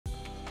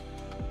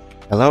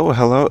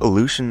Hello,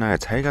 Illusion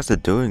Knights. How you guys are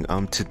doing?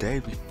 Today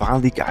we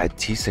finally got a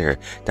teaser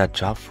that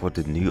dropped for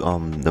the new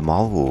the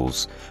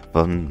Marvels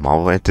from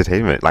Marvel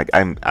Entertainment. Like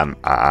I'm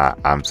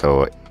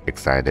so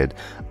excited.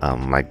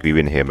 Like we've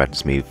been hearing about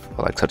this movie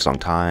for like such a long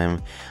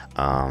time.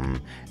 Um,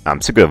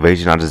 Secret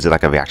Invasion. I just did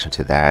like a reaction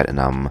to that, and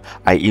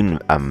I even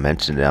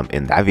mentioned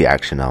in that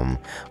reaction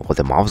what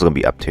the Marvel's gonna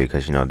be up to,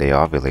 because you know they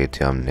are related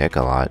to Nick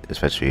a lot,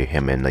 especially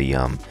him and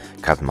the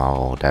Captain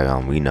Marvel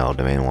that we know,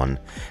 the main one.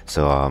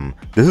 So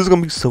this is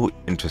gonna be so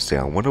interesting.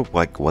 I wonder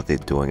like what they're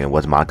doing and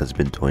what Monica's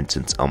been doing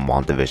since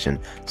WandaVision.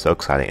 So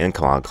exciting. And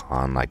Kamala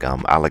Khan, like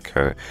I like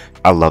her.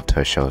 I loved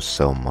her show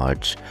so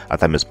much. I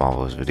thought Miss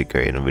Marvel was really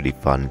great and a really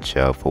fun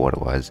show for what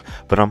it was.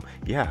 But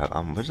yeah,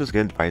 let's just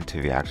get right into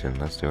the reaction.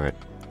 Let's do it.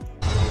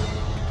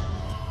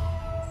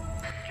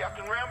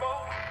 Captain Rambo?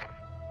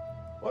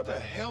 What the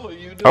hell are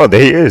you doing? Oh,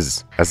 there he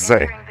is. As I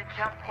say. Entering the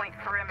jump point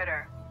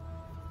perimeter.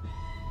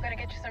 I'm gonna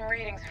get you some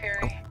readings,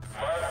 Fury.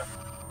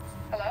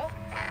 Hello?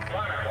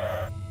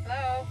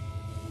 Hello?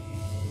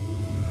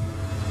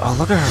 Oh,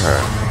 look at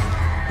her.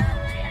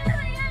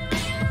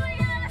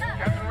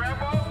 Captain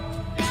Rambo?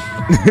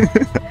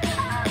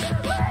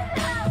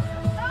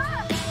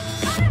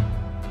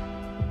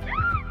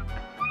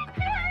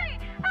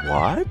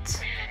 What?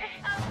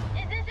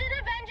 Is this an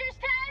Avengers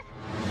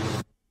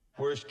test?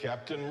 Where's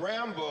Captain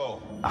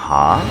Rambo?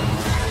 Huh?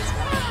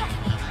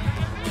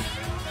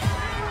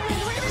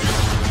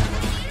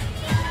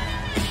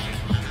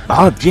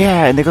 Oh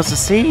yeah, and there goes the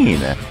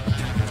scene.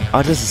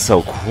 Oh, this is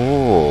so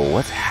cool.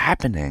 What's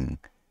happening?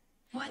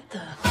 What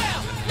the?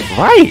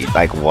 Right,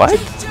 like what?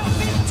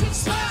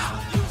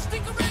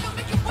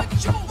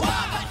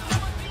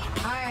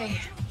 Hi.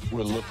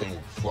 We're looking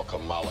for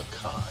Kamala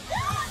Khan.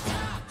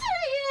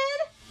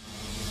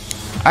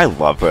 I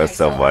love her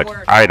so much.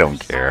 I don't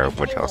care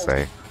what y'all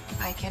say.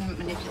 I can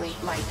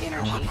manipulate light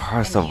energy. I love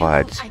her so And you-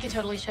 much. I can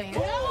totally show you.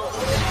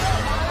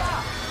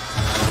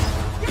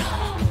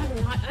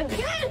 Not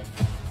again.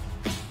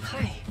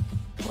 Hi.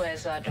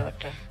 Where's our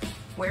daughter?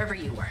 Wherever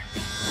you were.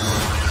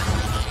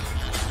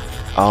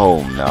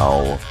 Oh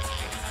no.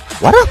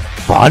 What a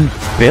fun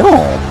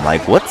film.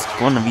 Like what's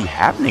going to be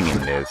happening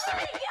in this?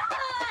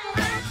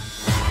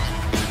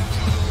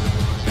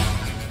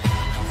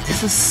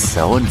 This is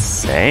so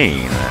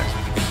insane.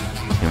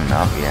 Teaming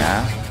up,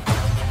 yeah.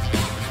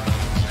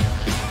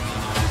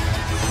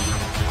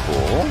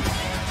 Cool.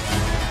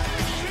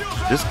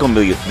 This is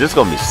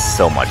gonna be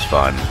so much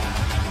fun.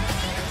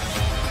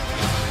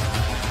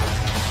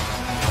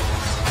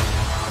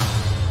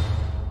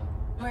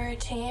 We're a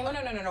team. Oh,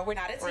 no, we're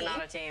not a team. We're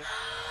not a team.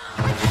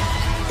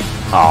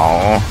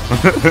 Oh.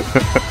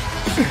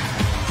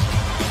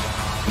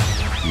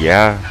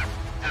 Yeah.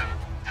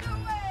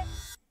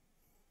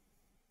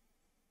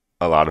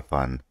 A lot of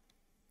fun.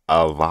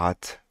 A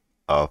lot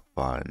of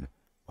fun.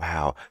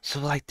 Wow. So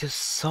like there's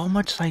so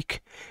much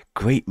like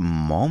great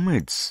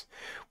moments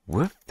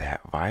with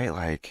that, right?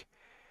 Like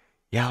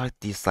yeah, like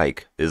these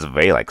like it's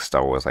very like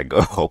Star Wars like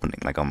opening,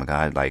 like oh my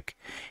god, like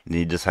and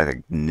you just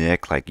like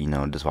Nick like, you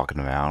know, just walking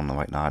around and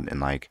whatnot, and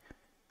like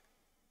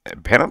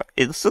apparently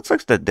it looks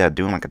like that they're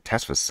doing like a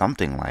test for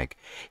something, like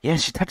yeah,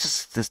 she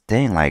touches this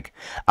thing, like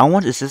I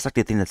wonder is this like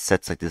the thing that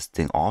sets like this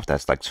thing off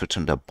that's like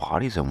switching their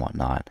bodies and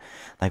whatnot,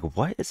 like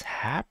what is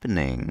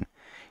happening?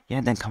 Yeah,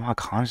 and then Kamala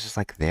Khan is just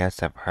like there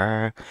except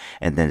her,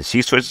 and then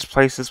she switches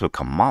places with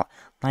Kamala,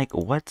 like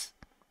what's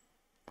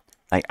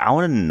like I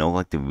want to know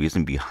like the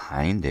reason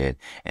behind it,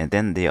 and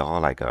then they all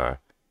like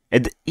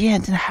and yeah,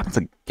 and then it happens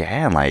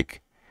again,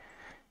 like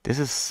this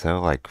is so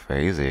like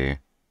crazy.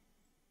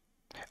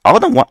 I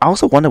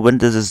also wonder when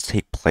does this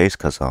take place?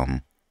 Cause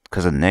of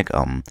Nick.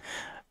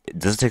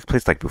 Does it take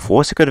place like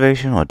before Secret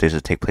Invasion, or does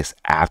it take place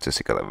after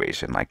Secret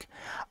Invasion? Like,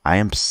 I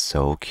am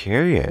so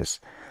curious.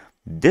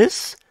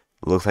 This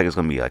looks like it's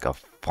gonna be like a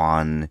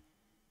fun,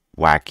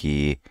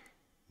 wacky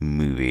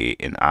movie,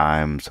 and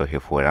I'm so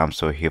here for it. I'm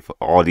so here for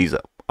all these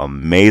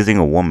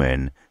amazing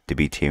women to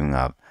be teaming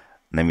up.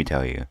 Let me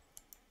tell you,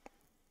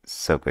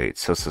 so great,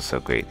 so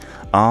great.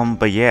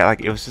 But yeah,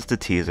 like it was just a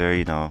teaser,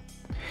 you know.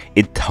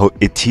 It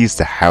teased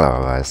the hell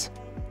out of us.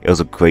 It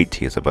was a great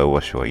teaser, but it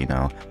was short, you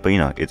know. But you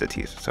know, it's a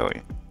teaser, so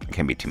I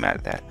can't be too mad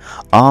at that.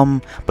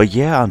 But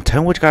yeah,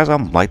 tell me what you guys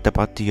liked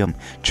about the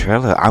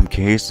trailer. I'm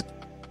curious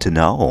to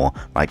know.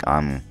 Like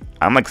I'm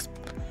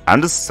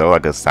just so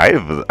like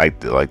excited.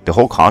 Like the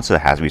whole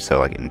concept has me so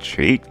like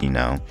intrigued, you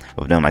know,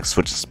 of them like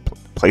switching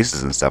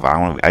places and stuff.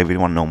 I really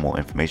want to know more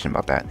information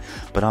about that.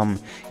 But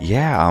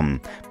yeah,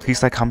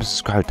 please like, comment,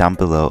 subscribe down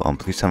below.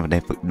 Please turn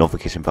the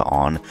notification bell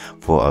on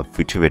for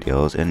future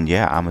videos. And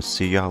yeah, I'm gonna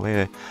see y'all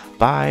later.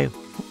 Bye.